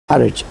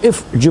marriage.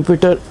 If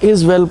Jupiter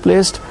is well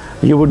placed,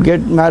 you would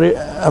get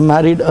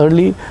married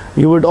early.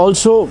 You would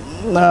also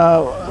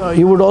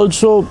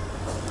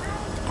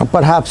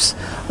perhaps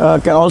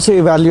can also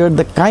evaluate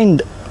the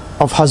kind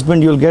of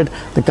husband you'll get,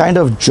 the kind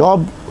of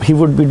job he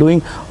would be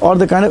doing, or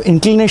the kind of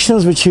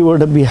inclinations which he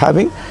would be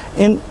having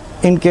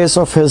in case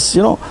of his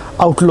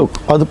outlook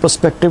or the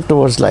perspective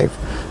towards life.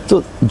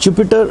 So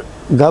Jupiter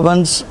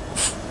governs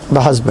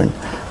the husband.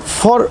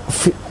 For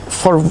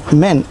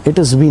men, it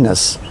is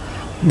Venus.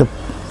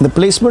 The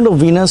placement of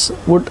Venus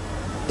would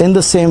in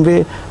the same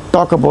way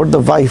talk about the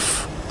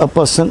wife a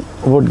person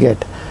would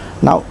get.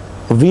 Now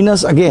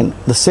Venus, again,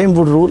 the same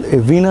would rule.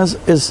 If Venus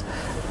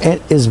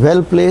is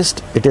well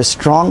placed, it is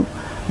strong,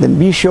 then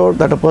be sure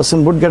that a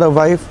person would get a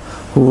wife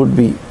who would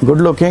be good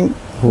looking,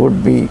 who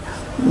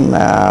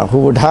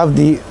would have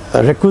the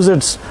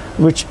requisites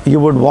which you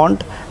would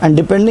want. And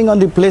depending on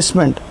the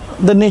placement,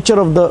 the nature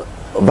of the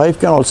wife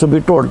can also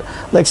be told.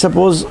 Like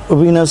suppose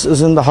Venus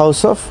is in the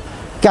house of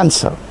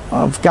Cancer.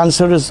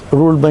 Cancer is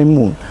ruled by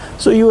Moon,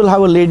 so you will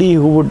have a lady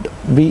who would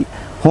be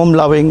home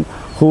loving,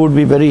 who would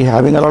be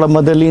having a lot of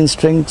motherly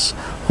instincts,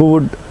 who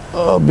would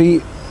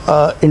be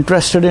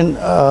interested in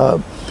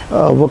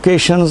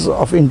vocations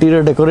of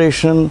interior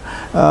decoration,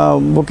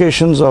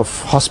 vocations of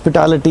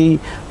hospitality,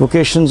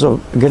 vocations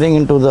of getting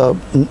into the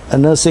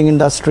nursing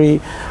industry,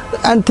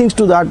 and things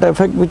to that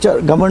effect, which are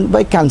governed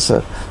by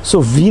Cancer.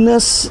 So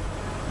Venus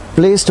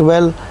placed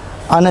well,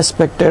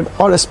 unexpected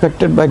or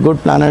expected by good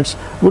planets,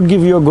 would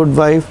give you a good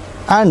wife,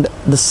 and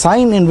the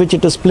sign in which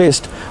it is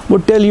placed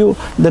would tell you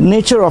the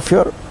nature of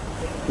your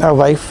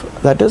wife,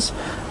 that is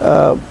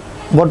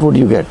what would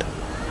you get.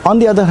 On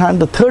the other hand,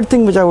 the third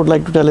thing which I would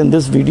like to tell in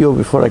this video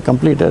before I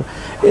complete it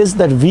is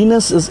that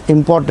Venus is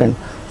important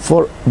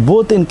for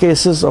both in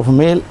cases of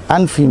male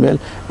and female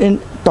in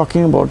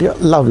talking about your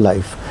love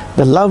life.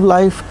 The love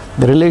life,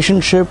 the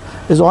relationship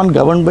is all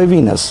governed by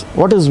Venus.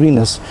 What is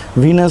Venus?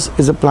 Venus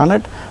is a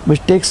planet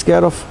which takes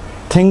care of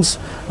things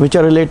which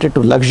are related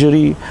to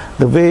luxury,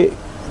 the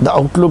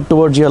outlook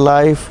towards your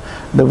life,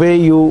 the way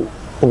you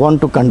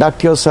want to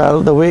conduct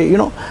yourself, the way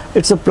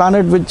it's a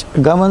planet which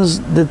governs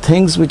the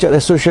things which are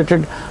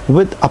associated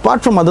with,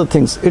 apart from other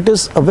things, it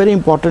is a very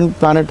important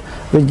planet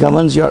which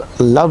governs your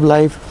love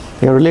life,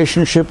 your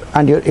relationship,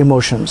 and your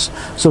emotions.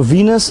 So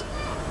Venus,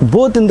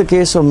 both in the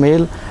case of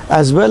male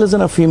as well as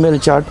in a female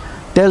chart,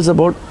 tells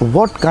about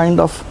what kind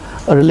of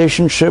a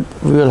relationship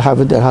we will have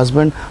with their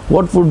husband,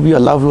 what would be a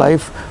love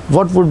life,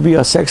 what would be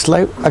a sex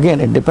life.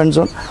 Again, it depends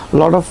on a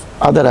lot of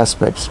other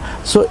aspects.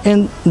 So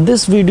in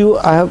this video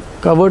I have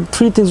covered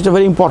three things which are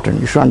very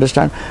important. You should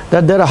understand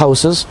that there are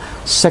houses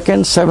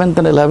 2nd, 7th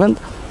and 11th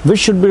which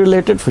should be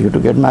related for you to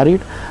get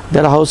married.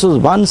 There are houses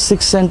 1,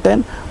 6 and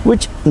 10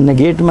 which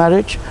negate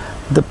marriage.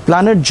 The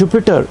planet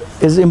Jupiter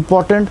is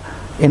important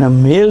in a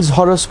male's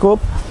horoscope.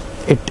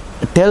 It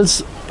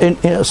tells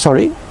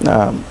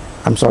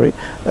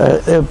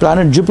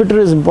planet Jupiter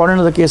is important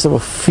in the case of a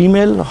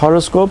female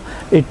horoscope.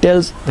 It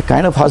tells the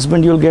kind of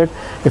husband you'll get.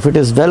 If it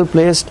is well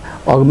placed,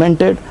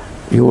 augmented,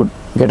 you would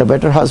get a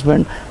better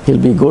husband. He'll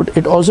be good.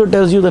 It also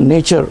tells you the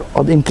nature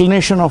or the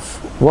inclination of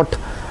what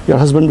your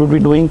husband would be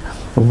doing.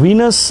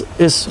 Venus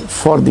is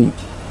for the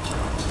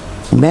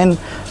men.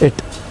 It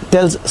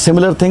tells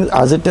similar things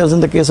as it tells in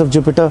the case of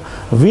Jupiter.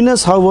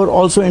 Venus, however,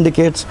 also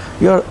indicates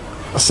your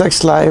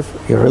sex life,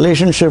 your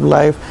relationship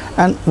life,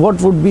 and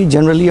what would be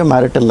generally a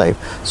marital life.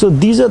 So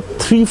these are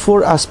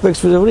 3-4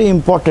 aspects which are very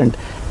important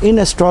in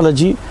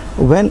astrology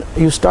when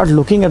you start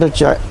looking at a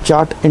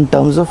chart in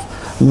terms of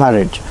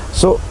marriage.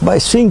 So by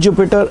seeing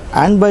Jupiter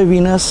and by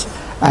Venus,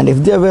 and if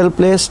they are well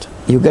placed,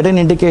 you get an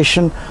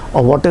indication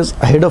of what is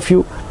ahead of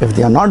you. If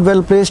they are not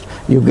well placed,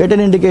 you get an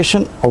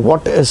indication of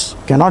what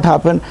cannot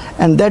happen,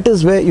 and that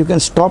is where you can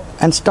stop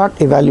and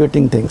start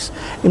evaluating things.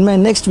 In my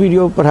next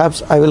video,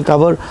 perhaps I will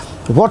cover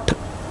what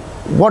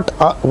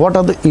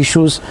are the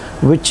issues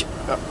which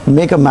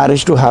make a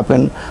marriage to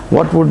happen,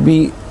 what would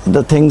be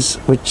the things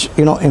which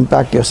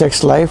impact your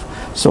sex life.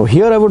 So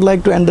here I would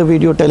like to end the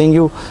video telling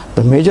you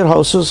the major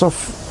houses of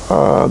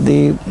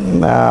the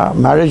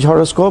marriage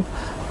horoscope,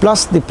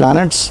 plus the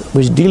planets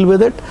which deal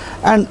with it.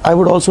 And I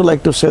would also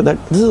like to say that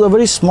this is a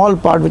very small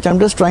part which I'm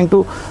just trying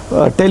to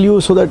tell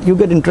you so that you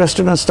get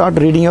interested and start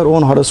reading your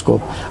own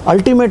horoscope.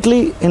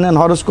 Ultimately, in an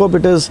horoscope,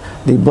 it is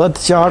the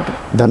birth chart,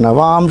 the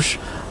Navamsh,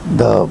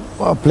 the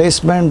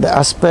placement, the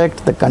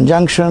aspect, the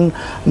conjunction,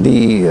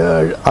 the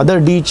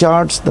other D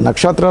charts, the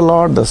nakshatra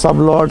lord, the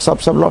sub-lord,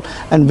 sub-lord,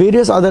 and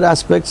various other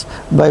aspects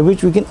by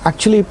which we can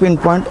actually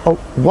pinpoint of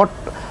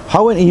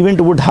how an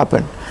event would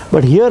happen.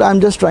 But here I'm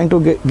just trying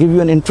to give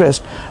you an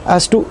interest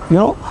as to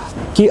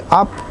कि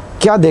आप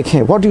क्या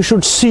देखें, what you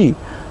should see,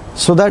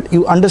 so that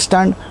you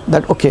understand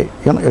that okay,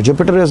 your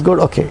Jupiter is good,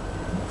 okay,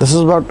 this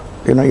is what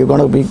you're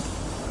going to be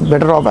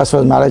better off as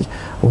far as marriage.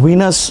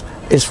 Venus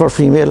is for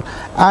female,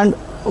 and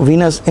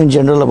Venus in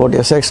general about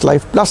your sex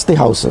life, plus the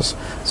houses.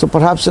 So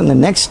perhaps in the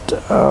next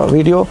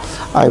video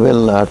I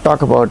will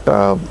talk about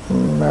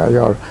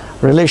your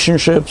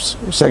relationships,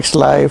 sex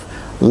life,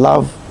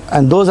 love,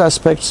 and those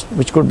aspects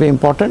which could be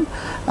important.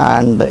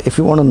 And if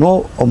you want to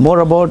know more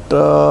about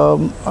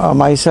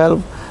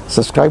myself,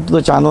 subscribe to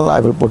the channel.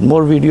 I will put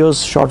more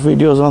videos, short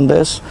videos on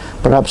this,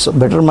 perhaps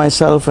better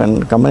myself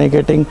and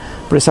communicating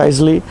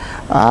precisely.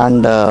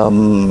 And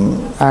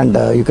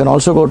you can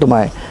also go to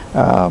my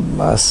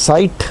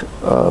site,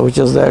 which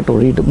is there, to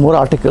read more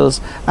articles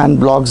and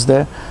blogs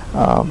there.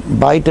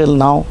 Bye till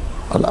now,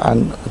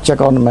 and check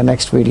on my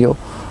next video,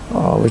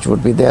 which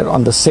would be there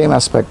on the same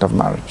aspect of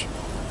marriage.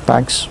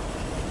 Thanks.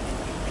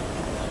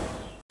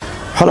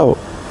 Hello,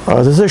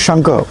 this is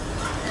Shankar.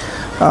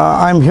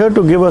 I'm here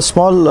to give a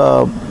small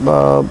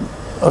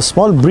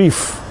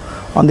brief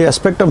on the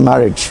aspect of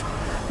marriage.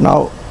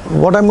 Now,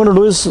 what I'm going to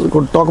do is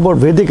talk about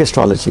Vedic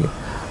astrology,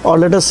 or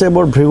let us say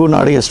about Bhrigu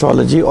Nadi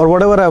astrology, or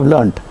whatever I've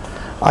learnt.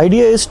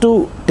 Idea is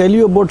to tell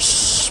you about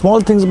small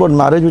things about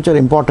marriage which are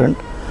important,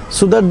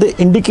 so that they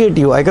indicate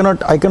you. I cannot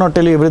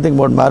tell you everything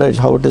about marriage,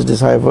 how it is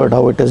deciphered,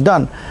 how it is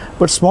done,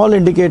 but small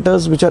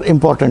indicators which are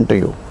important to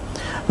you.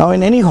 Now,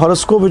 in any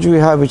horoscope which we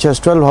have, which has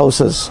 12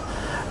 houses,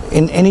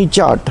 in any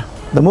chart,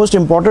 the most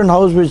important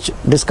house which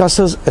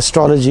discusses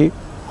astrology,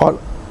 or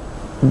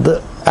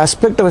the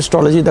aspect of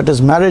astrology that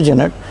is marriage in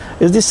it,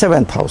 is the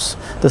 7th house.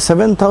 The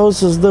 7th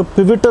house is the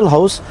pivotal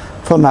house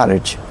for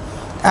marriage.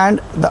 And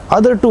the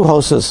other two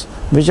houses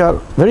which are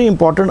very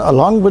important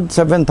along with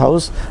 7th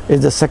house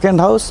is the 2nd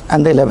house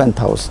and the 11th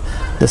house.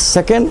 The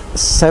 2nd,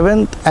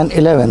 7th and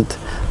 11th,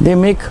 they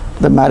make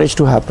the marriage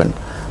to happen.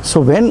 So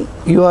when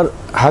you are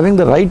having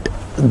the right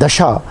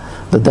dasha,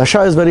 the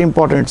dasha is very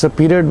important. It's a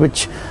period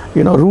which,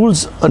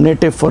 rules a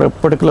native for a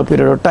particular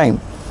period of time.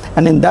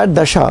 And in that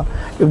dasha,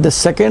 if the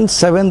 2nd,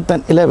 7th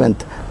and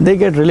 11th, they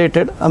get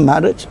related, a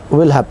marriage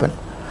will happen.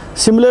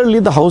 Similarly,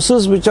 the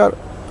houses which are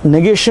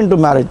negation to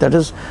marriage, that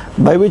is,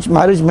 by which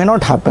marriage may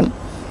not happen,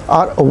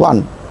 are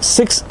 1,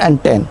 6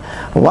 and 10.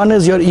 1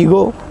 is your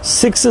ego,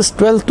 6 is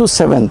 12th to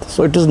 7th,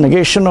 so it is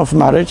negation of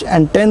marriage,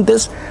 and 10th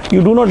is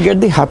you do not get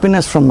the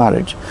happiness from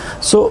marriage.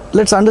 So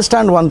let's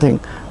understand one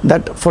thing,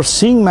 that for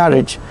seeing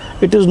marriage,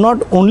 it is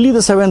not only the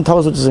 7th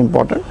house which is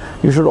important.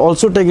 You should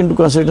also take into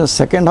consideration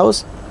 2nd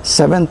house,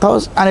 7th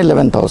house and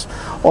 11th house.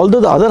 Although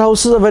the other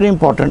houses are very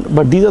important,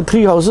 but these are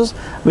 3 houses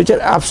which are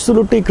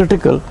absolutely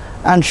critical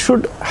and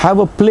should have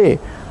a play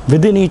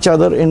within each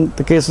other in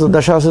the case of the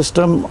dasha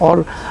system,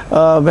 or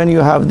when you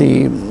have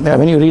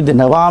when you read the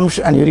Navamsh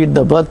and you read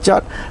the birth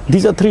chart.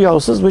 These are 3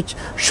 houses which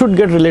should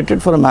get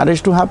related for a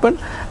marriage to happen.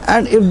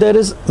 And if there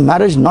is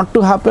marriage not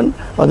to happen,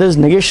 or there is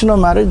negation of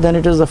marriage, then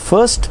it is the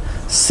 1st,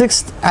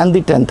 6th and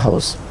the 10th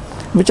house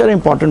which are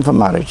important for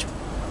marriage.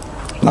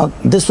 Now,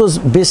 this was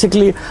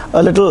basically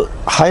a little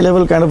high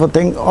level kind of a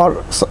thing,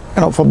 or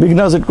for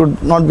beginners it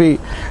could not be,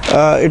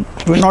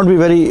 it will not be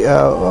very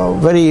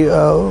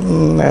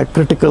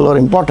critical or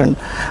important.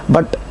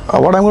 But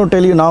what I'm going to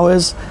tell you now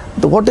is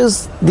what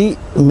is the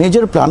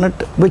major planet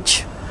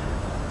which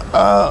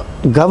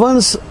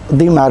governs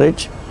the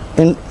marriage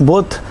in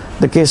both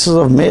the cases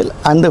of male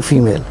and the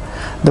female.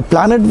 The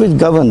planet which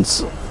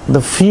governs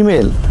the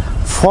female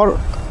for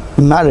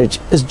marriage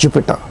is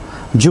Jupiter.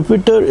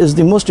 Jupiter is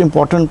the most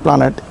important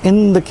planet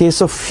in the case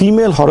of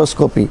female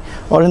horoscopy,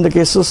 or in the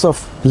cases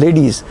of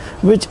ladies,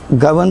 which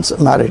governs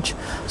marriage.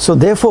 So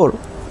therefore,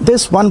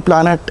 this one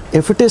planet,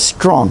 if it is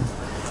strong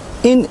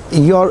in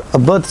your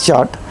birth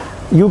chart,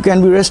 you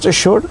can be rest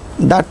assured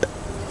that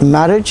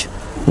marriage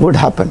would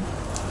happen.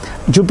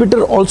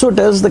 Jupiter also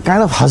tells the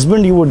kind of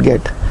husband you would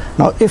get.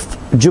 Now, if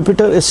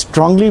Jupiter is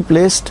strongly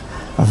placed,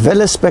 well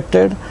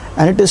respected,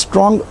 and it is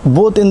strong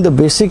both in the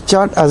basic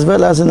chart as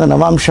well as in the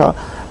Navamsha,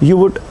 you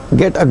would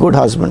get a good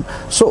husband.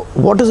 So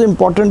what is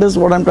important is,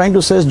 what I'm trying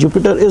to say is,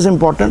 Jupiter is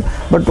important,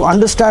 but to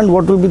understand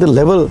what will be the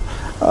level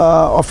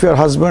of your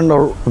husband,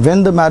 or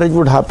when the marriage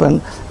would happen,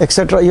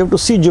 etc., you have to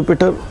see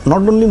Jupiter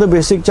not only in the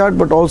basic chart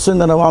but also in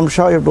the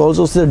Navamsha. You have to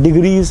also see the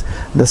degrees,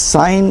 the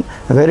sign,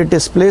 where it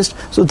is placed.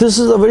 So this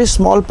is a very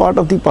small part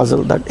of the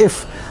puzzle, that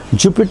if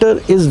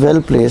Jupiter is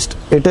well placed,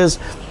 it is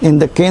in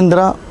the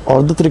Kendra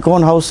or the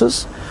Trikona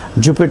houses,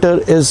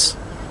 Jupiter is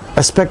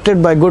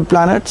aspected by good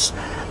planets,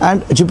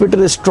 and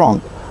Jupiter is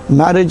strong,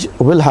 marriage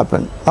will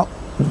happen. Now,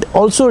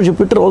 also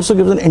Jupiter also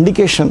gives an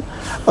indication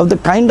of the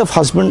kind of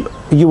husband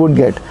you would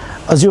get.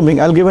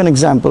 Assuming, I'll give an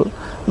example.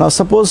 Now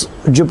suppose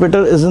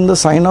Jupiter is in the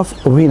sign of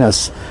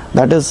Venus,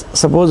 that is,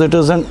 suppose it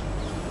is in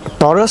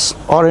Taurus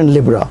or in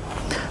Libra.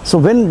 So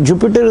when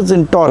Jupiter is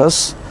in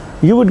Taurus,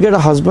 you would get a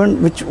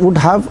husband which would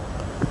have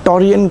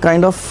Taurian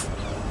kind of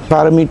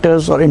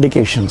parameters or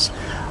indications.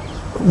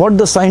 What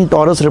the sign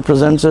Taurus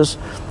represents is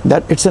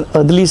that it's an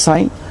earthly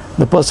sign.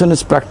 The person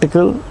is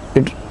practical,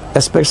 it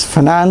aspects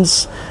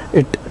finance,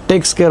 it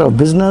takes care of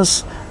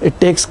business, it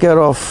takes care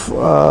of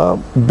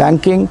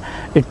banking,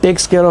 it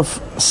takes care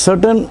of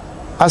certain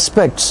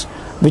aspects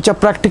which are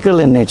practical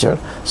in nature.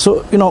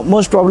 So,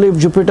 most probably if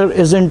Jupiter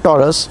is in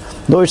Taurus,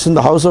 though it's in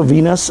the house of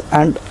Venus,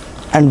 and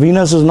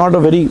Venus is not a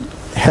very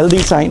healthy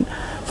sign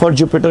for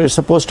Jupiter, is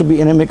supposed to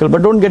be inimical,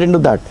 but don't get into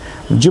that.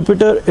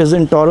 Jupiter is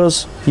in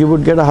Taurus, you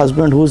would get a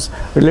husband who's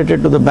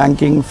related to the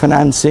banking,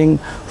 financing,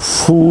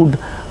 food,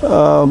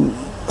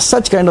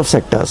 such kind of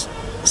sectors.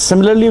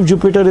 Similarly, if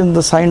Jupiter in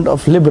the sign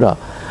of Libra,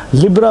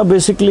 Libra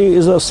basically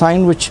is a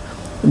sign which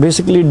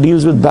basically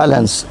deals with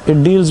balance.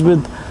 It deals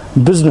with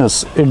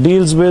business. It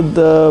deals with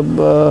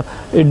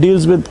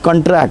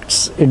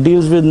contracts. It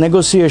deals with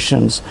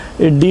negotiations.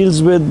 It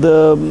deals with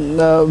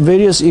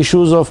various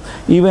issues of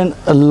even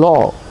a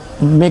law,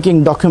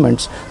 making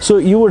documents. So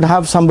you would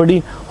have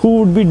somebody who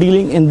would be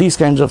dealing in these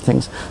kinds of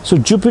things. So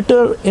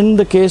Jupiter in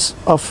the case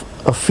of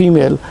a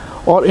female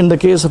or in the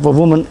case of a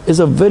woman is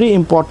a very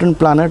important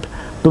planet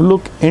to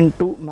look into.